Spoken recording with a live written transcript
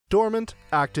Dormant,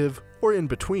 active, or in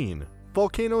between,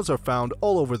 volcanoes are found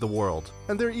all over the world,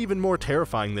 and they're even more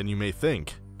terrifying than you may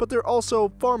think. But they're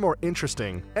also far more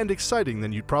interesting and exciting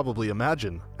than you'd probably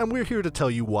imagine, and we're here to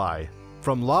tell you why.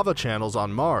 From lava channels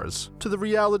on Mars to the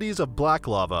realities of black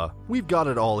lava, we've got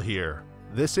it all here.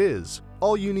 This is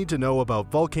all you need to know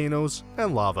about volcanoes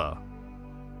and lava.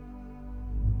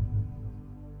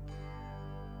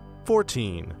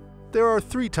 14. There are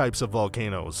 3 types of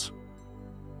volcanoes.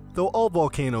 Though all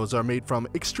volcanoes are made from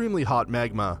extremely hot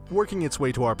magma working its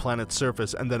way to our planet's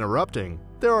surface and then erupting,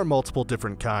 there are multiple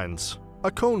different kinds.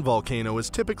 A cone volcano is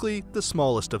typically the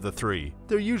smallest of the 3.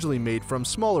 They're usually made from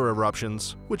smaller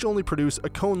eruptions, which only produce a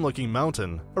cone-looking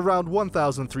mountain around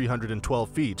 1,312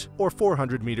 feet or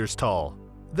 400 meters tall.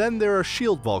 Then there are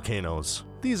shield volcanoes.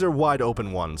 These are wide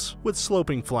open ones, with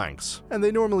sloping flanks, and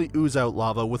they normally ooze out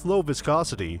lava with low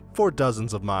viscosity for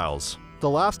dozens of miles. The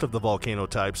last of the volcano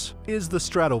types is the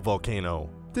stratovolcano.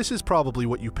 This is probably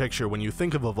what you picture when you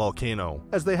think of a volcano,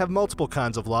 as they have multiple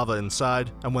kinds of lava inside,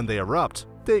 and when they erupt,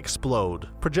 they explode,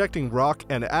 projecting rock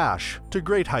and ash to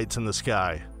great heights in the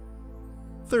sky.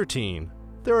 13.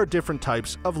 There are different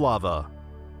types of lava.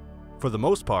 For the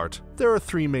most part, there are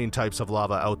 3 main types of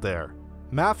lava out there: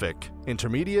 mafic,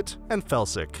 intermediate, and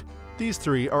felsic. These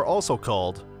 3 are also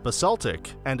called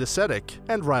basaltic, andesitic,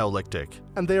 and rhyolithic,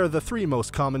 and they are the 3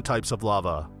 most common types of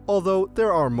lava, although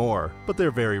there are more, but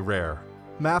they're very rare.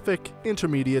 Mafic,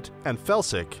 intermediate, and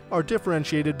felsic are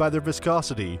differentiated by their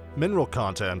viscosity, mineral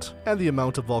content, and the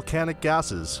amount of volcanic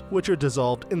gases which are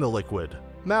dissolved in the liquid.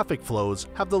 Mafic flows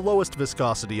have the lowest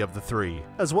viscosity of the 3,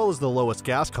 as well as the lowest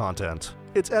gas content.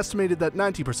 It's estimated that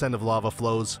 90% of lava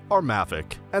flows are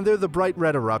mafic, and they're the bright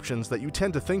red eruptions that you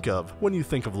tend to think of when you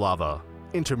think of lava.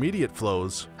 Intermediate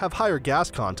flows have higher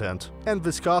gas content and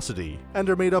viscosity and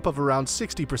are made up of around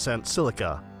 60%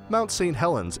 silica. Mount St.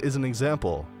 Helens is an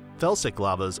example. Felsic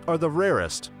lavas are the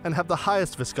rarest and have the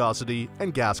highest viscosity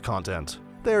and gas content.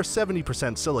 They are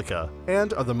 70% silica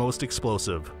and are the most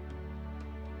explosive.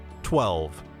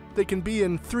 12. They can be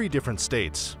in 3 different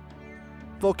states.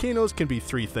 Volcanoes can be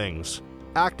 3 things: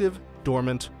 active,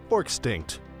 dormant, or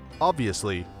extinct.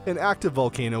 Obviously, an active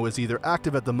volcano is either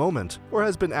active at the moment or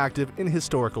has been active in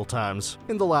historical times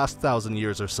in the last 1,000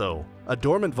 years or so. A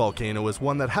dormant volcano is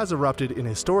one that has erupted in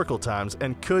historical times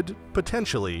and could,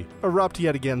 potentially, erupt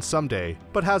yet again someday,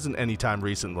 but hasn't anytime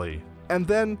recently. And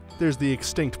then there's the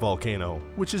extinct volcano,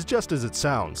 which is just as it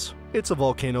sounds. It's a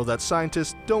volcano that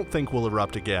scientists don't think will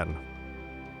erupt again.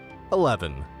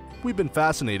 11. We've been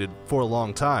fascinated for a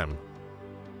long time.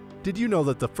 Did you know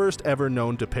that the first ever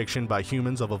known depiction by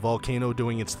humans of a volcano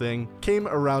doing its thing came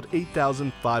around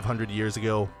 8,500 years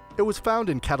ago? It was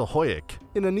found in Catalhoyuk,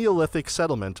 in a Neolithic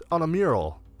settlement, on a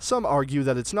mural. Some argue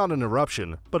that it's not an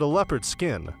eruption, but a leopard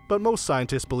skin, but most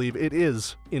scientists believe it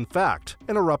is, in fact,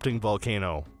 an erupting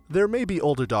volcano. There may be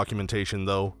older documentation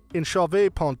though. In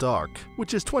Chauvet-Pont d'Arc,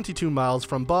 which is 22 miles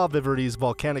from Bas-Viverdy's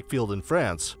volcanic field in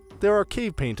France, there are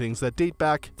cave paintings that date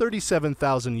back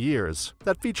 37,000 years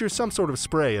that feature some sort of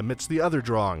spray amidst the other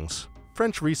drawings.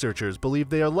 French researchers believe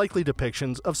they are likely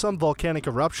depictions of some volcanic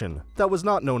eruption that was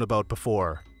not known about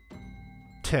before.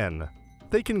 10.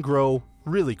 They can grow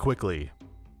really quickly.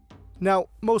 Now,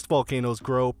 most volcanoes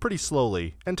grow pretty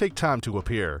slowly and take time to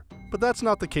appear, but that's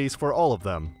not the case for all of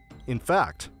them. In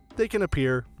fact, they can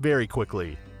appear very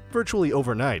quickly, virtually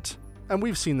overnight, and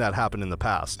we've seen that happen in the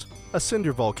past. A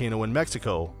cinder volcano in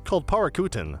Mexico, called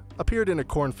Paracutin, appeared in a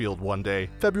cornfield one day,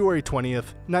 February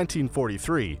 20th,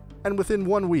 1943, and within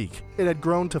 1 week, it had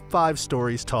grown to 5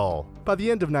 stories tall. By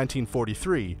the end of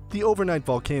 1943, the overnight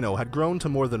volcano had grown to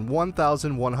more than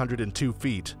 1,102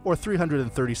 feet, or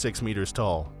 336 meters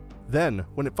tall. Then,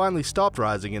 when it finally stopped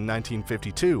rising in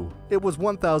 1952, it was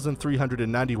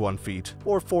 1,391 feet,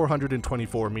 or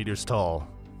 424 meters tall.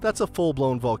 That's a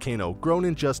full-blown volcano grown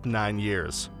in just 9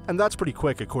 years, and that's pretty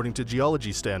quick according to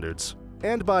geology standards,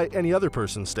 and by any other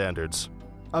person's standards.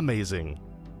 Amazing.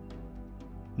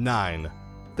 9.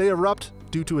 They erupt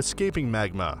due to escaping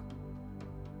magma.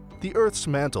 The Earth's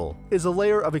mantle is a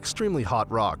layer of extremely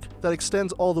hot rock that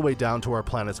extends all the way down to our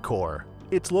planet's core.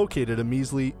 It's located a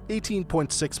measly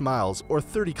 18.6 miles or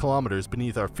 30 kilometers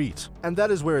beneath our feet, and that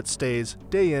is where it stays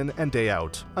day in and day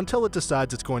out, until it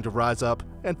decides it's going to rise up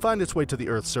and find its way to the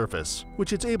Earth's surface,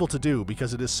 which it's able to do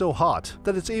because it is so hot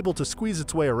that it's able to squeeze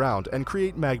its way around and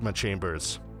create magma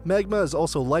chambers. Magma is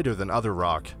also lighter than other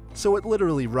rock, so it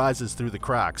literally rises through the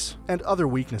cracks and other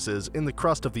weaknesses in the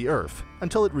crust of the Earth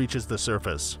until it reaches the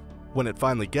surface. When it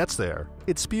finally gets there,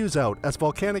 it spews out as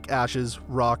volcanic ashes,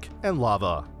 rock, and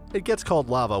lava. It gets called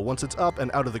lava once it's up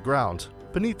and out of the ground.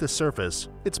 Beneath the surface,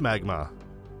 it's magma.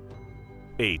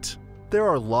 8. There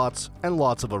are lots and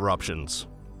lots of eruptions.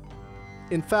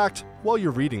 In fact, while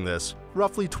you're reading this,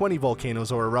 roughly 20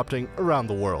 volcanoes are erupting around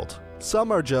the world. Some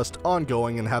are just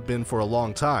ongoing and have been for a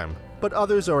long time, but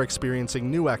others are experiencing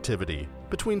new activity.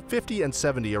 Between 50 and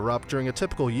 70 erupt during a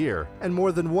typical year, and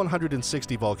more than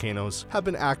 160 volcanoes have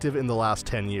been active in the last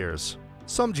 10 years.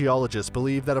 Some geologists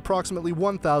believe that approximately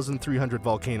 1,300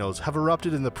 volcanoes have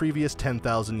erupted in the previous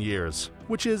 10,000 years,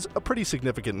 which is a pretty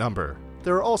significant number.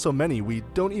 There are also many we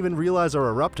don't even realize are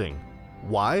erupting.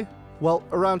 Why? Well,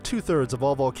 around 2/3 of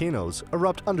all volcanoes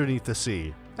erupt underneath the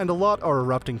sea, and a lot are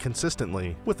erupting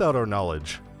consistently without our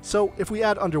knowledge. So, if we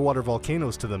add underwater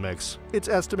volcanoes to the mix, it's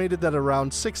estimated that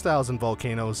around 6,000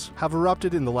 volcanoes have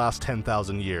erupted in the last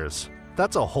 10,000 years.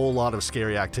 That's a whole lot of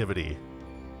scary activity.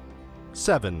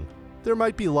 7. There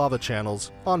might be lava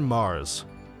channels on Mars.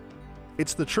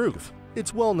 It's the truth.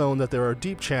 It's well known that there are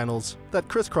deep channels that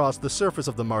crisscross the surface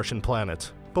of the Martian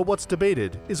planet. But what's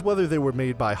debated is whether they were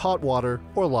made by hot water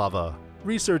or lava.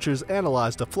 Researchers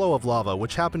analyzed a flow of lava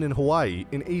which happened in Hawaii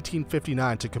in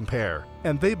 1859 to compare,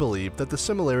 and they believed that the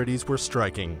similarities were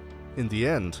striking. In the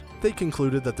end, they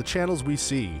concluded that the channels we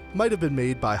see might have been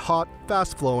made by hot,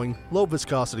 fast-flowing,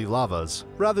 low-viscosity lavas,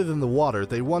 rather than the water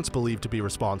they once believed to be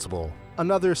responsible.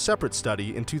 Another separate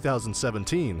study in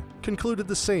 2017 concluded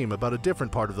the same about a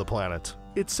different part of the planet.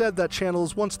 It said that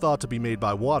channels once thought to be made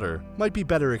by water might be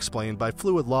better explained by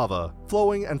fluid lava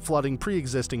flowing and flooding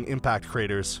pre-existing impact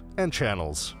craters and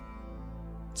channels.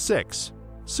 6.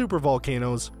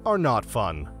 Supervolcanoes are not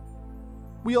fun.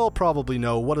 We all probably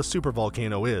know what a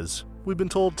supervolcano is. We've been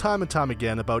told time and time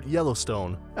again about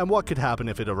Yellowstone and what could happen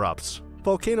if it erupts.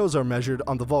 Volcanoes are measured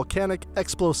on the Volcanic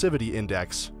Explosivity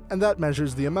Index, and that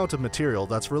measures the amount of material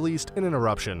that's released in an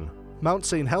eruption. Mount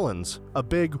St. Helens, a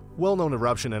big, well-known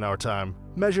eruption in our time,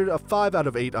 measured a 5 out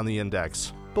of 8 on the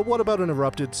index. But what about an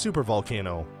erupted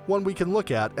supervolcano, one we can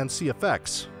look at and see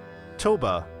effects?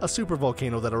 Toba, a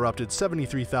supervolcano that erupted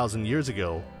 73,000 years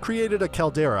ago, created a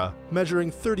caldera measuring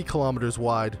 30 kilometers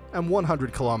wide and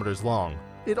 100 kilometers long.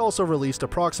 It also released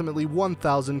approximately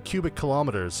 1,000 cubic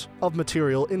kilometers of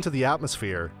material into the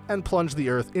atmosphere and plunged the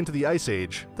Earth into the Ice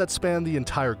Age that spanned the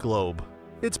entire globe.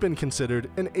 It's been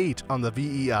considered an 8 on the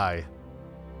VEI.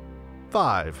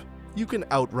 5. You can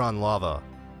outrun lava.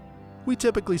 We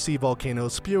typically see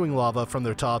volcanoes spewing lava from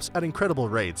their tops at incredible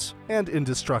rates and in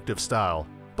destructive style.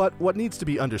 But what needs to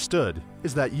be understood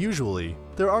is that usually,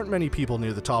 there aren't many people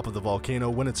near the top of the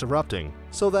volcano when it's erupting,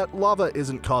 so that lava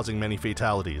isn't causing many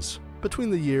fatalities.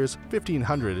 Between the years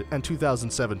 1500 and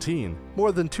 2017,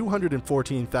 more than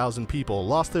 214,000 people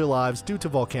lost their lives due to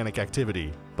volcanic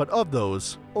activity, but of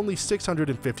those, only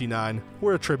 659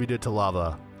 were attributed to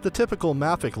lava. The typical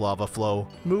mafic lava flow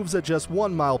moves at just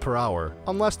 1 mile per hour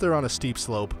unless they're on a steep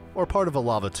slope or part of a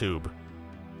lava tube.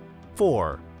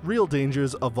 4. Real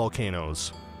dangers of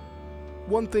volcanoes.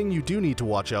 One thing you do need to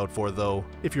watch out for though,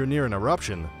 if you're near an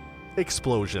eruption: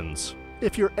 explosions.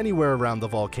 If you're anywhere around the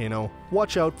volcano,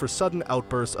 watch out for sudden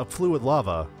outbursts of fluid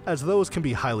lava, as those can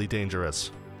be highly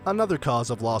dangerous. Another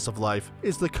cause of loss of life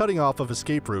is the cutting off of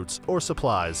escape routes or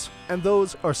supplies, and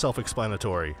those are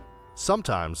self-explanatory.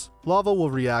 Sometimes, lava will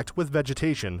react with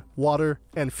vegetation, water,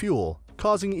 and fuel,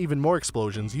 causing even more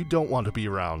explosions you don't want to be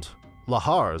around.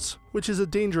 Lahars, which is a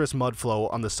dangerous mud flow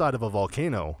on the side of a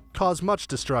volcano, cause much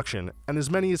destruction, and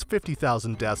as many as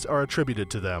 50,000 deaths are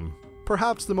attributed to them.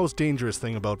 Perhaps the most dangerous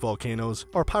thing about volcanoes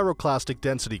are pyroclastic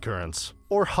density currents,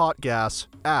 or hot gas,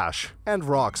 ash, and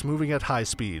rocks moving at high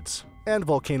speeds, and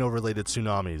volcano-related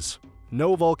tsunamis.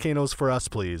 No volcanoes for us,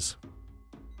 please.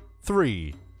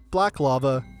 3. Black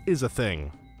lava is a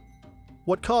thing.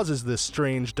 What causes this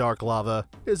strange dark lava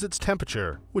is its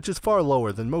temperature, which is far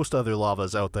lower than most other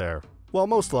lavas out there. While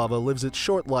most lava lives its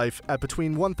short life at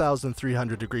between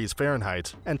 1,300 degrees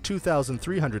Fahrenheit and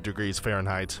 2,300 degrees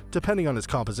Fahrenheit, depending on its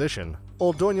composition,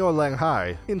 Old Donyo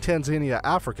Langhai in Tanzania,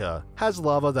 Africa, has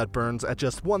lava that burns at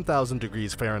just 1,000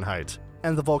 degrees Fahrenheit,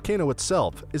 and the volcano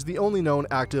itself is the only known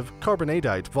active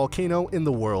carbonatite volcano in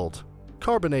the world.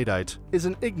 Carbonatite is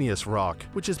an igneous rock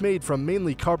which is made from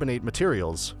mainly carbonate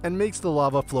materials and makes the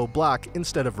lava flow black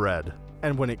instead of red,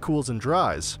 and when it cools and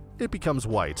dries, it becomes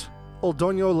white. Old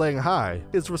Donyo Langhai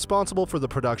is responsible for the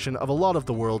production of a lot of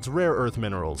the world's rare earth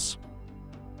minerals.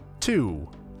 2.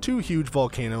 Two huge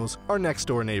volcanoes are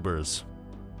next-door neighbors.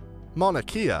 Mauna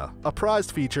Kea, a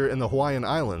prized feature in the Hawaiian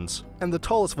Islands, and the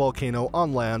tallest volcano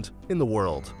on land in the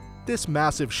world. This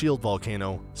massive shield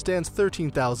volcano stands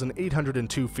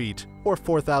 13,802 feet, or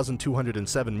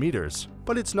 4,207 meters,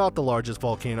 but it's not the largest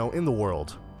volcano in the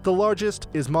world. The largest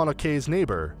is Mauna Kea's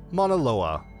neighbor, Mauna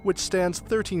Loa, which stands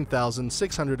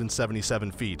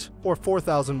 13,677 feet, or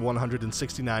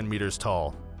 4,169 meters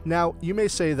tall. Now, you may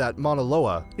say that Mauna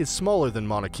Loa is smaller than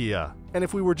Mauna Kea, and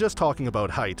if we were just talking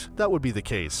about height, that would be the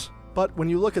case. But when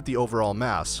you look at the overall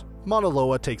mass, Mauna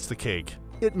Loa takes the cake.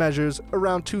 It measures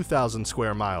around 2,000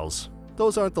 square miles.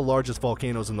 Those aren't the largest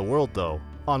volcanoes in the world though.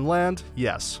 On land,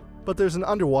 yes. But there's an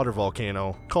underwater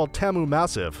volcano called Tamu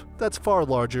Massif that's far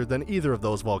larger than either of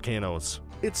those volcanoes.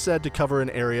 It's said to cover an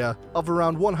area of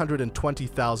around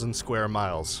 120,000 square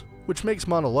miles, which makes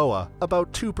Mauna Loa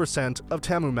about 2% of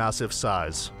Tamu Massif's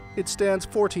size. It stands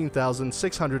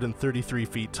 14,633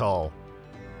 feet tall.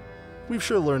 We've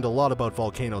sure learned a lot about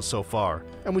volcanoes so far,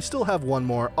 and we still have one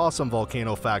more awesome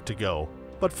volcano fact to go.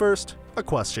 But first, a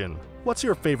question. What's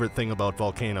your favorite thing about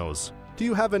volcanoes? Do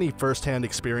you have any first-hand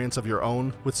experience of your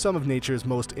own with some of nature's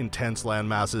most intense land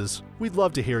masses? We'd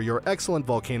love to hear your excellent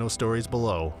volcano stories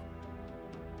below.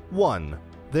 1.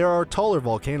 There are taller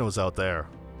volcanoes out there.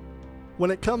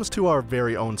 When it comes to our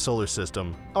very own solar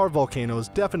system, our volcanoes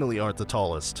definitely aren't the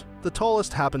tallest. The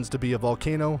tallest happens to be a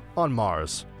volcano on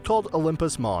Mars, called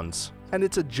Olympus Mons, and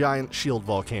it's a giant shield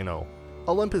volcano.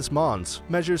 Olympus Mons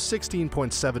measures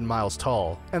 16.7 miles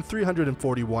tall and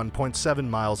 341.7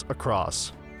 miles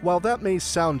across. While that may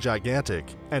sound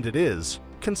gigantic, and it is,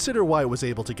 consider why it was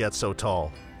able to get so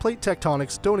tall. Plate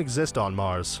tectonics don't exist on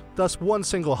Mars, thus one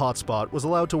single hotspot was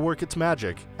allowed to work its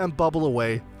magic and bubble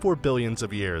away for billions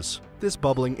of years. This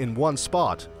bubbling in one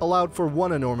spot allowed for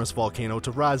one enormous volcano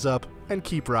to rise up and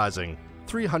keep rising.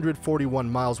 341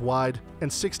 miles wide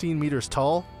and 16 meters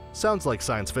tall? Sounds like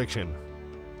science fiction.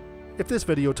 If this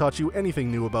video taught you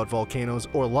anything new about volcanoes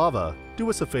or lava, do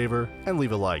us a favor and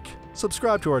leave a like.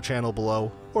 Subscribe to our channel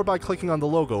below or by clicking on the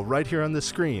logo right here on this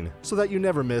screen so that you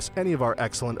never miss any of our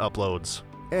excellent uploads.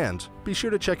 And be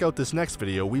sure to check out this next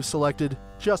video we've selected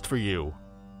just for you.